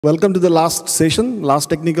Welcome to the last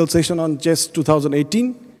technical session on chess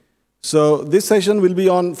 2018. So this session will be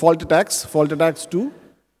on fault attacks 2.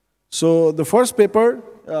 So the first paper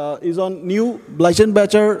is on new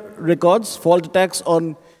Bleichenbacher records, fault attacks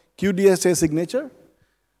on qDSA signature.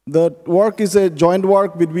 The work is a joint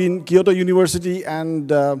work between Kyoto University and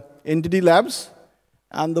NTT Labs.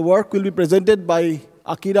 And the work will be presented by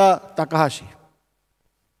Akira Takahashi.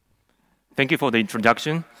 Thank you for the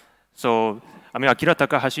introduction. So I'm Akira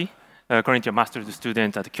Takahashi, currently a master's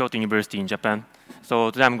student at Kyoto University in Japan. So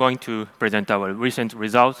today I'm going to present our recent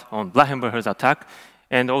results on Bleichenbacher's attack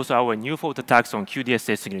and also our new fault attacks on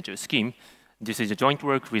qDSA signature scheme. This is a joint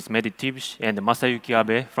work with Mehdi Tibsh and Masayuki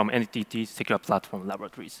Abe from NTT Secure Platform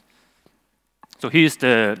Laboratories. So here's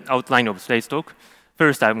the outline of today's talk.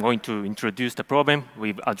 First, I'm going to introduce the problem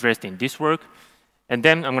we've addressed in this work, and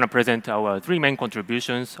then I'm going to present our three main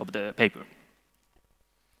contributions of the paper.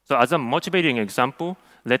 So as a motivating example,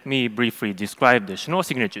 let me briefly describe the Schnorr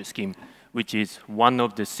signature scheme, which is one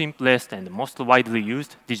of the simplest and most widely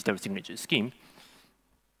used digital signature scheme.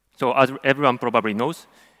 So as everyone probably knows,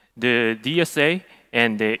 the DSA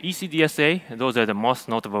and the ECDSA, those are the most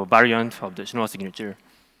notable variants of the Schnorr signature.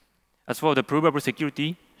 As for the provable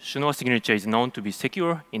security, Schnorr signature is known to be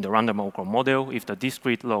secure in the random walk-around model if the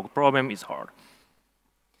discrete log problem is hard.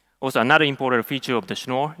 Also, another important feature of the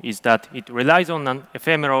Schnorr is that it relies on an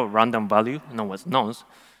ephemeral random value known as nonce.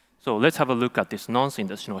 So let's have a look at this nonce in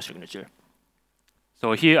the Schnorr signature.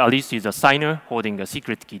 So here, Alice is a signer holding a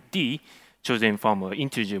secret key D, chosen from an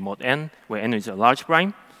integer mod n, where n is a large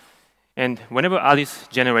prime. And whenever Alice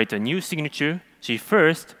generates a new signature, she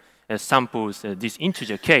first samples this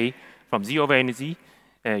integer k from z over nz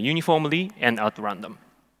uniformly and at random.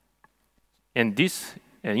 And this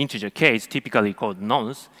integer k is typically called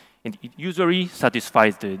nonce, and it usually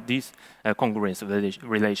satisfies this congruence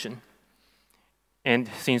relation. And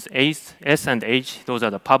since S and H, those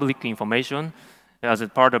are the public information as a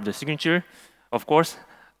part of the signature, of course,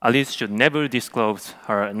 Alice should never disclose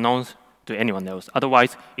her nonce to anyone else.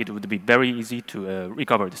 Otherwise, it would be very easy to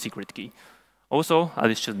recover the secret key. Also,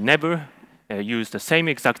 Alice should never use the same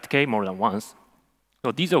exact k more than once.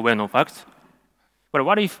 So these are well-known facts. But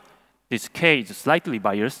what if this k is slightly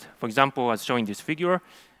biased? For example, as shown in this figure,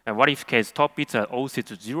 what if k's top bits are all set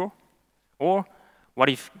to 0? Or what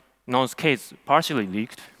if nonce k is partially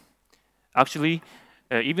leaked? Actually,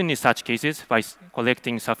 even in such cases, by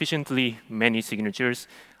collecting sufficiently many signatures,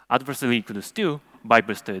 adversary could still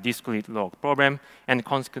bypass the discrete log problem and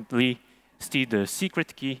consequently steal the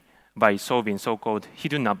secret key by solving so-called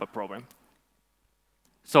hidden number problem.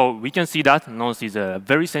 So we can see that nonce is a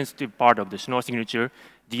very sensitive part of the Schnorr signature,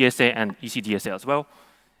 DSA and ECDSA as well.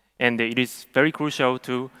 And it is very crucial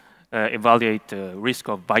to evaluate the risk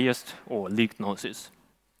of biased or leaked nonces.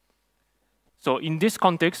 So in this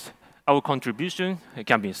context, our contribution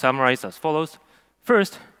can be summarized as follows.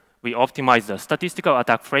 First, we optimize the statistical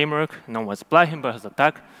attack framework known as Bleichenbacher's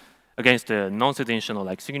attack against the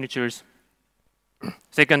non-dimensional-like signatures.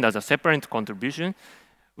 Second, as a separate contribution,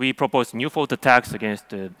 we propose new fault attacks against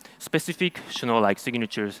the specific Schnorr-like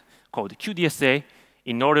signatures called qDSA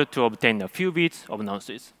in order to obtain a few bits of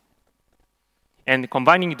nonces. And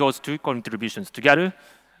combining those two contributions together,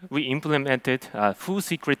 we implemented a full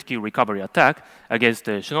secret key recovery attack against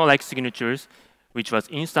the Schnorr-like signatures, which was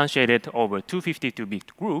instantiated over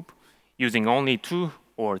 252-bit group using only 2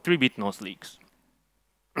 or 3-bit nonce leaks.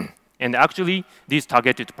 And actually, these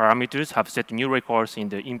targeted parameters have set new records in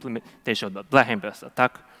the implementation of the Bleichenbacher's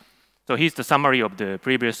attack. So here's the summary of the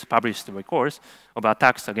previous published records of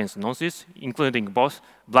attacks against nonces, including both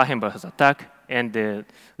Bleichenbacher's attack and the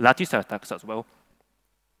lattice attacks as well.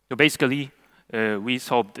 So basically, we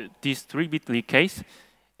solved this 3-bit leak case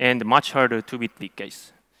and much harder 2-bit leak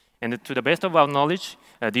case. And to the best of our knowledge,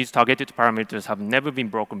 these targeted parameters have never been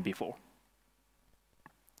broken before.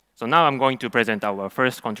 So now I'm going to present our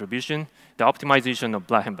first contribution, the optimization of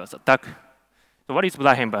Bleichenbacher's attack. So what is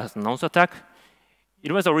Bleichenbacher's nonce attack?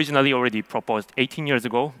 It was originally already proposed 18 years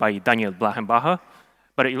ago by Daniel Bleichenbacher,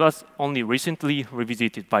 but it was only recently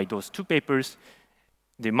revisited by those two papers,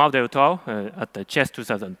 the Maude et al. At the Chess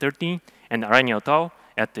 2013 and Aranya et al.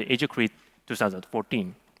 At the AsiaCrit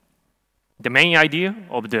 2014. The main idea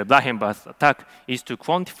of the Bleichenbacher's attack is to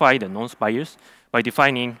quantify the nonce bias by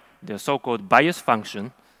defining the so-called bias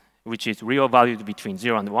function, which is real valued between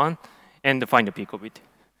 0 and 1, and find the peak of it.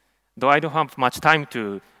 Though I don't have much time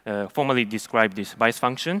to formally describe this bias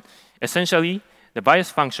function, essentially, the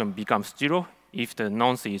bias function becomes 0 if the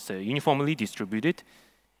nonce is uniformly distributed,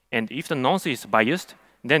 and if the nonce is biased,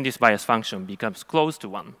 then this bias function becomes close to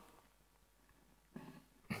 1.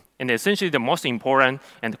 And essentially, the most important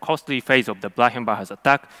and costly phase of the Bleichenbacher's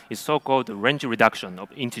attack is so-called range reduction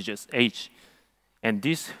of integers h. And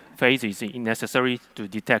this phase is necessary to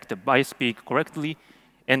detect the bias peak correctly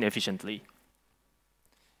and efficiently.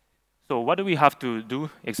 So what do we have to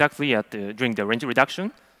do exactly during the range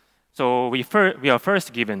reduction? So we are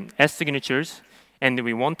first given S signatures, and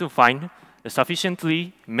we want to find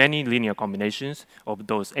sufficiently many linear combinations of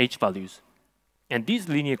those h values. And these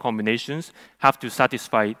linear combinations have to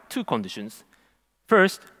satisfy two conditions.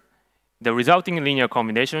 First, the resulting linear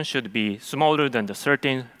combination should be smaller than the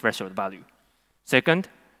certain threshold value. Second,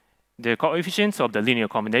 the coefficients of the linear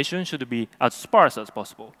combination should be as sparse as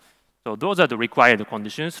possible. So those are the required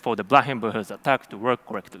conditions for the Bleichenbacher's attack to work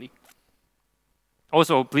correctly.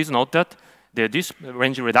 Also, please note that this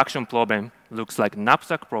range reduction problem looks like a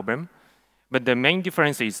knapsack problem, but the main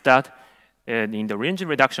difference is that in the range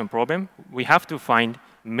reduction problem, we have to find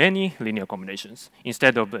many linear combinations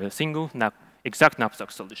instead of a single exact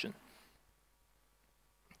knapsack solution.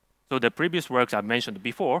 So the previous works I've mentioned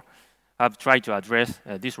before have tried to address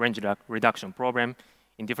this range reduction problem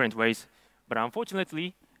in different ways, but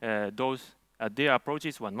unfortunately, their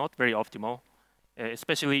approaches were not very optimal,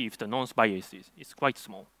 especially if the noise bias is quite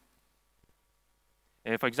small.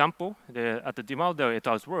 For example, at the Dimaldo et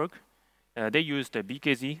al.'s work, they used the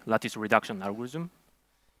BKZ lattice reduction algorithm.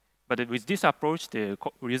 But with this approach, the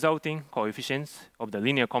resulting coefficients of the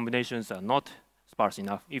linear combinations are not sparse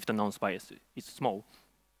enough if the noise bias is small.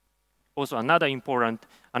 Also,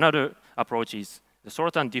 another approach is the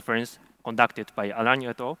Sortan difference conducted by Alani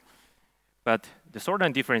et al. But the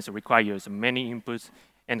Sortan difference requires many inputs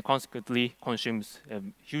and consequently consumes a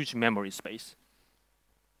huge memory space.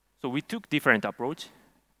 So we took different approach.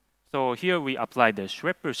 So here we applied the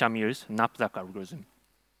Schreppers-Shamir's knapsack algorithm.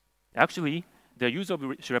 Actually, the use of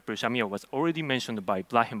Schreppers-Shamir was already mentioned by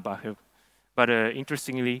Bleichenbacher, but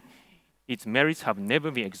interestingly, its merits have never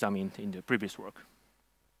been examined in the previous work.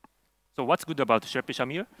 So what's good about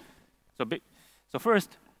Schreppers-Shamir? So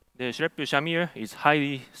first, the Schreppers-Shamir is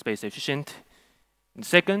highly space efficient. And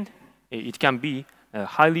second, it can be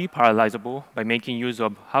highly parallelizable by making use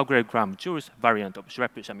of Hauger-Graham-Jules variant of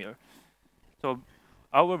Schreppers-Shamir. So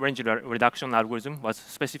our range reduction algorithm was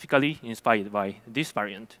specifically inspired by this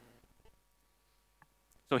variant.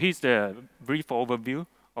 So here's the brief overview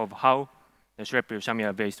of how the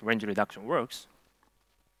Schreppers-Shamir-based range reduction works.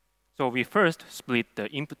 So we first split the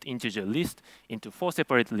input integer list into 4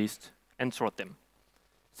 separate lists and sort them.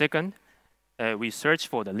 Second, we search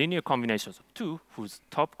for the linear combinations of 2 whose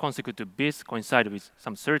top consecutive bits coincide with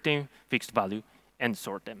some certain fixed value and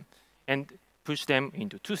sort them, and push them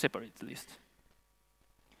into 2 separate lists.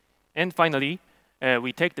 And finally,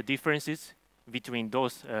 we take the differences between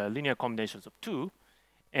those linear combinations of 2,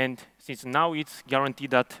 and since now it's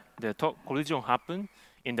guaranteed that the collision happen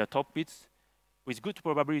in the top bits, with good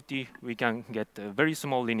probability, we can get very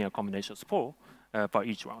small linear combinations for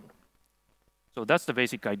each round. So that's the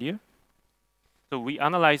basic idea. So we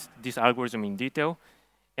analyzed this algorithm in detail,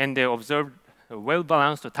 and they observed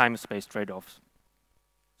well-balanced time-space trade-offs.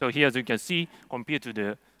 So here, as you can see, compared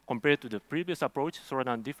to the previous approach,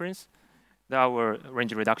 Sortan difference, our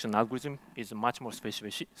range reduction algorithm is much more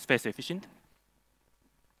space efficient.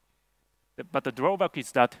 But the drawback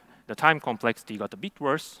is that the time complexity got a bit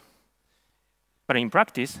worse. But in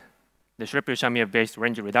practice, the Schreppers-Shamir-based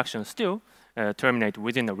range reduction still terminate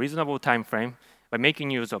within a reasonable time frame by making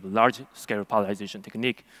use of large-scale parallelization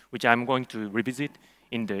technique, which I'm going to revisit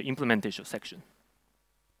in the implementation section.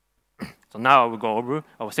 So now I will go over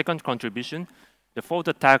our second contribution, the fault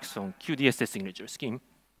attacks on qDSA signature scheme.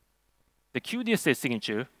 The qDSA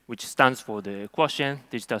signature, which stands for the quotient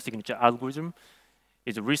digital signature algorithm,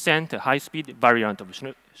 is a recent high-speed variant of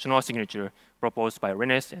Schnorr signature proposed by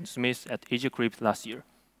Rennes and Smith at AsiaCrypt last year.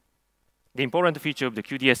 The important feature of the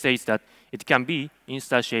qDSA is that it can be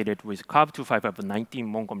instantiated with curve 2519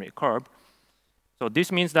 Montgomery curve. So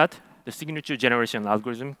this means that the signature generation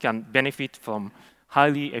algorithm can benefit from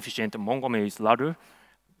highly efficient Montgomery's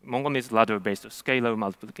ladder-based scalar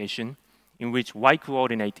multiplication, in which y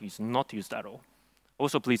coordinate is not used at all.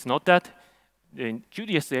 Also, please note that in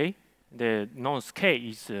qDSA, the nonce k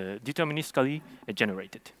is deterministically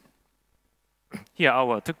generated. Here,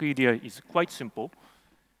 our attack idea is quite simple.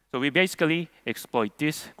 So we basically exploit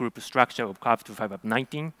this group structure of curve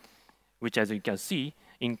 2519, which, as you can see,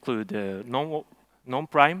 include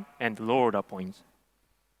non-prime and low order points.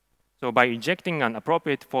 So by injecting an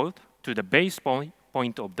appropriate fault to the base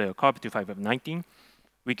point of the curve 2519,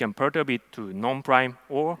 we can perturb it to non-prime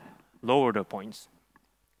or low order points.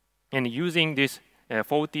 And using this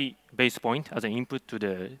faulty base point as an input to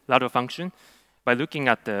the ladder function, by looking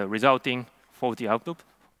at the resulting faulty output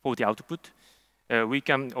faulty output, we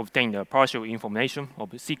can obtain the partial information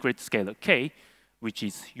of a secret scalar k, which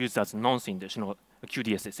is used as nonce in the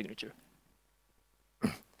qDSA signature.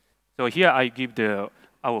 So here I give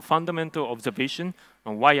our fundamental observation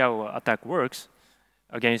on why our attack works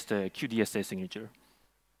against the qDSA signature.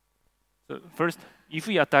 So first, if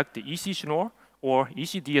we attack the EC Schnorr or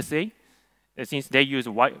EC DSA, since they use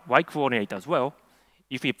y coordinate as well,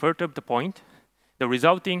 if we perturb the point, the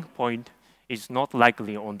resulting point is not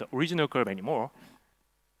likely on the original curve anymore.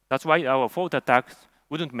 That's why our fault attacks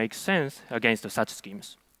wouldn't make sense against such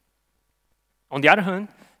schemes. On the other hand,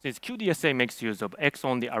 since qDSA makes use of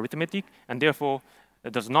x-only arithmetic and therefore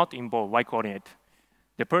does not involve y coordinate,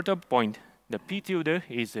 the perturbed point, the p tilde,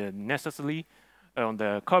 is necessarily on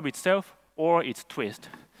the curve itself or its twist.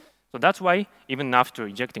 So that's why even after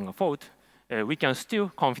ejecting a fault, we can still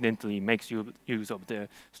confidently make use of the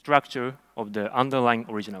structure of the underlying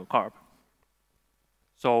original curve.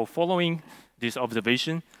 So following this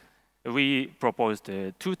observation, we proposed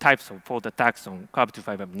two types of fault attacks on curve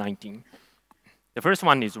 2519. The first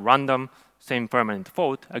one is random semi-permanent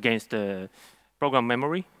fault against the program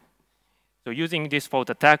memory. So using this fault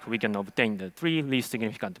attack, we can obtain the 3 least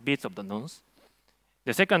significant bits of the nonce.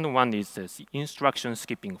 The second one is instruction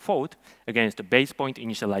skipping fault against the base point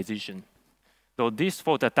initialization. Though this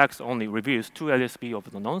fault attacks only reveals 2 LSB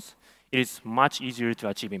of the nonce, it is much easier to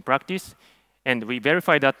achieve in practice. And we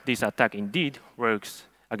verify that this attack indeed works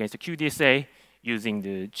against the qDSA using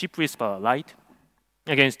the chip whisper light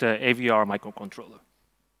against the AVR microcontroller.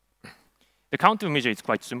 The countermeasure is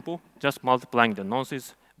quite simple, just multiplying the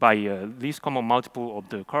nonces by least common multiple of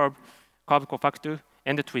the curve cofactor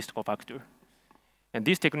and the twist cofactor. And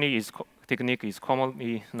this technique is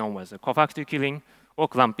commonly known as cofactor killing or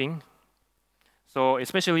clamping. So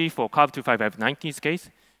especially for curve 2519's case,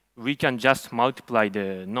 we can just multiply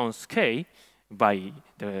the nonce k by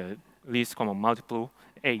the least common multiple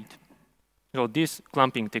 8. So this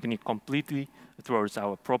clamping technique completely throws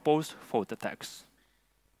our proposed fault attacks.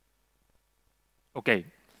 Okay,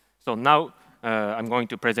 so now I'm going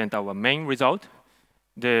to present our main result,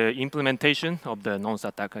 the implementation of the nonce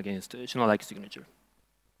attack against Schnorr-like signature.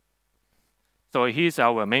 So here's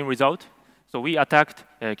our main result. So we attacked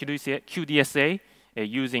qDSA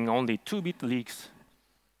using only 2-bit leaks.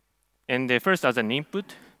 And first, as an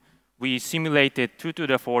input, we simulated 2 to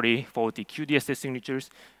the 40 faulty qDSA signatures,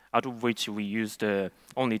 out of which we used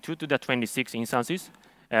only 2 to the 26 instances,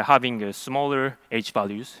 having smaller h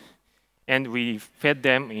values. And we fed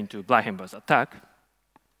them into Bleichenbacher's attack.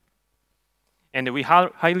 And we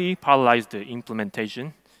highly parallelized the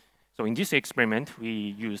implementation. So in this experiment, we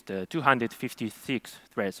used 256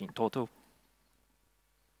 threads in total.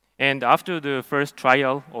 And after the first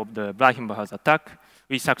trial of the Bleichenbacher's attack,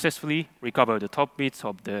 we successfully recovered the top bits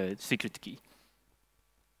of the secret key.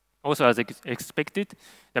 Also, as expected,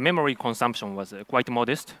 the memory consumption was quite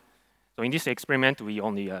modest. So in this experiment, we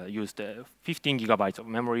only used 15 gigabytes of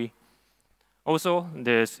memory. Also,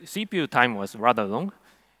 the CPU time was rather long.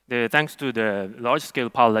 Thanks to the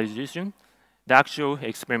large-scale parallelization, the actual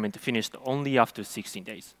experiment finished only after 16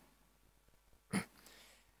 days.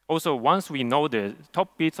 Also, once we know the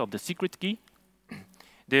top bits of the secret key,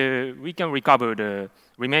 we can recover the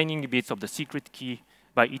remaining bits of the secret key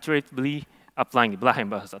by iteratively applying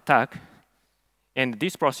Bleichenbacher's attack. And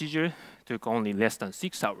this procedure took only less than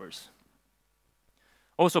 6 hours.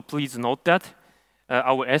 Also, please note that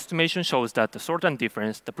our estimation shows that the sortant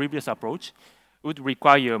difference, the previous approach, would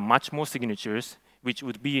require much more signatures, which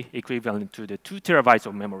would be equivalent to the 2 terabytes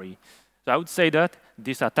of memory. So I would say that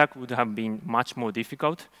this attack would have been much more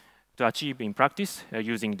difficult to achieve in practice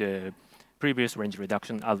using the previous range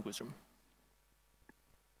reduction algorithm.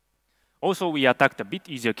 Also, we attacked a bit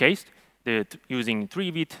easier case using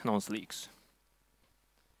 3-bit nonce leaks.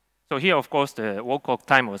 So here, of course, the walk clock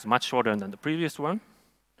time was much shorter than the previous one.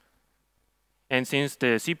 And since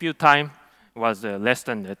the CPU time was less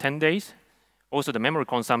than 10 days, also the memory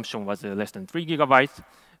consumption was less than 3 gigabytes,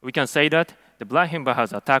 we can say that the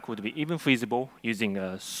Bleichenbacher's attack would be even feasible using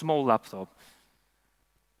a small laptop.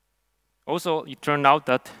 Also, it turned out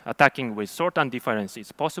that attacking with sortant difference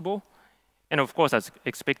is possible. And of course, as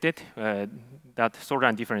expected, that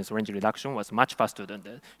sortant difference range reduction was much faster than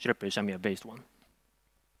the Schlepper-Shamir-based one.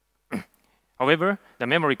 However, the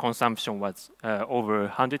memory consumption was over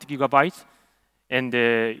 100 gigabytes, and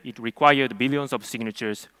it required billions of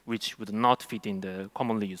signatures, which would not fit in the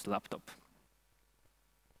commonly used laptop.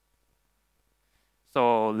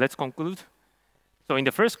 So let's conclude. So in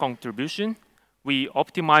the first contribution, we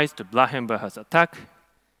optimized the Bleichenbacher's attack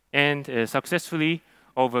and successfully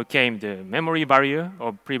overcame the memory barrier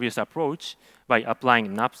of previous approach by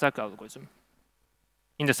applying knapsack algorithm.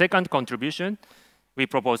 In the second contribution, we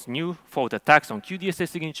propose new fault attacks on qDSA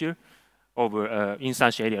signature over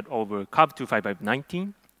instantiated over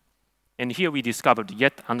CAB25519. And here we discovered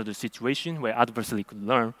yet another situation where adversary could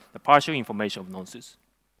learn the partial information of nonces.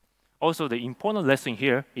 Also, the important lesson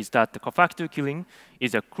here is that the cofactor killing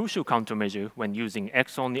is a crucial countermeasure when using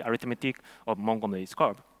X-only arithmetic of Montgomery's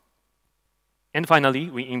curve. And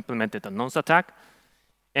finally, we implemented a nonce attack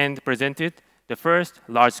and presented the first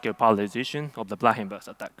large-scale parallelization of the Bleichenbacher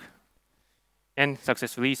attack, and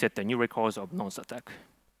successfully set the new records of nonce attack.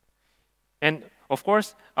 And of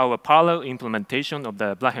course, our parallel implementation of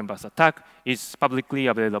the Bleichenbacher attack is publicly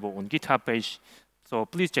available on GitHub page, so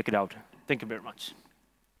please check it out. Thank you very much.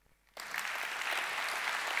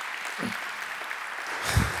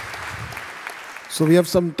 So we have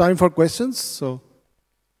some time for questions. So.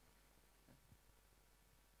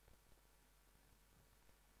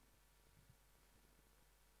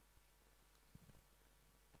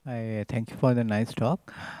 Thank you for the nice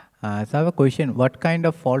talk. So I have a question. What kind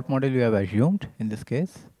of fault model you have assumed in this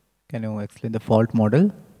case? Can you explain the fault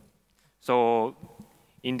model? So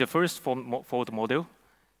in the first fault model,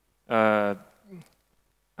 I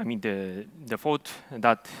mean the fault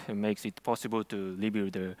that makes it possible to reveal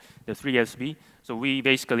the 3SB. So we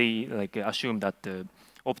basically assume that the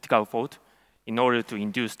optical fault in order to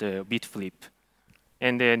induce the bit flip.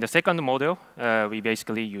 And then the second model, we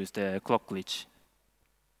basically use the clock glitch.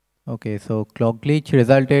 Okay, so clock glitch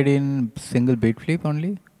resulted in single bit flip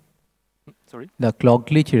only? Sorry? The clock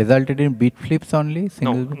glitch resulted in bit flips only?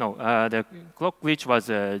 No. The clock glitch was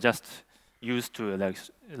just used to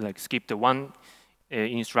skip the one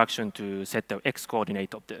instruction to set the x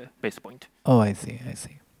coordinate of the base point. Oh, I see.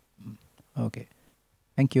 Okay.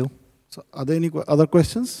 Thank you. So are there any other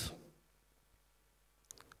questions?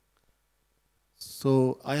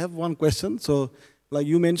 So I have one question. So like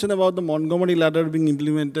you mentioned about the Montgomery ladder being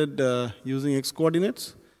implemented using x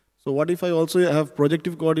coordinates. So what if I also have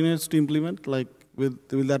projective coordinates to implement? Like will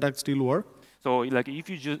that attack still work? So like if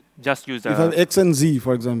you just use if I have x and z,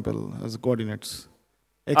 for example, as coordinates.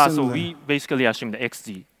 So we basically assume the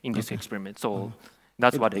xz in this experiment. So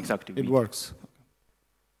that's what exactly it works.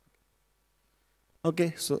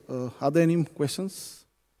 Okay, so are there any questions?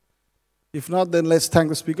 If not, then let's thank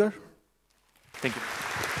the speaker. Thank you.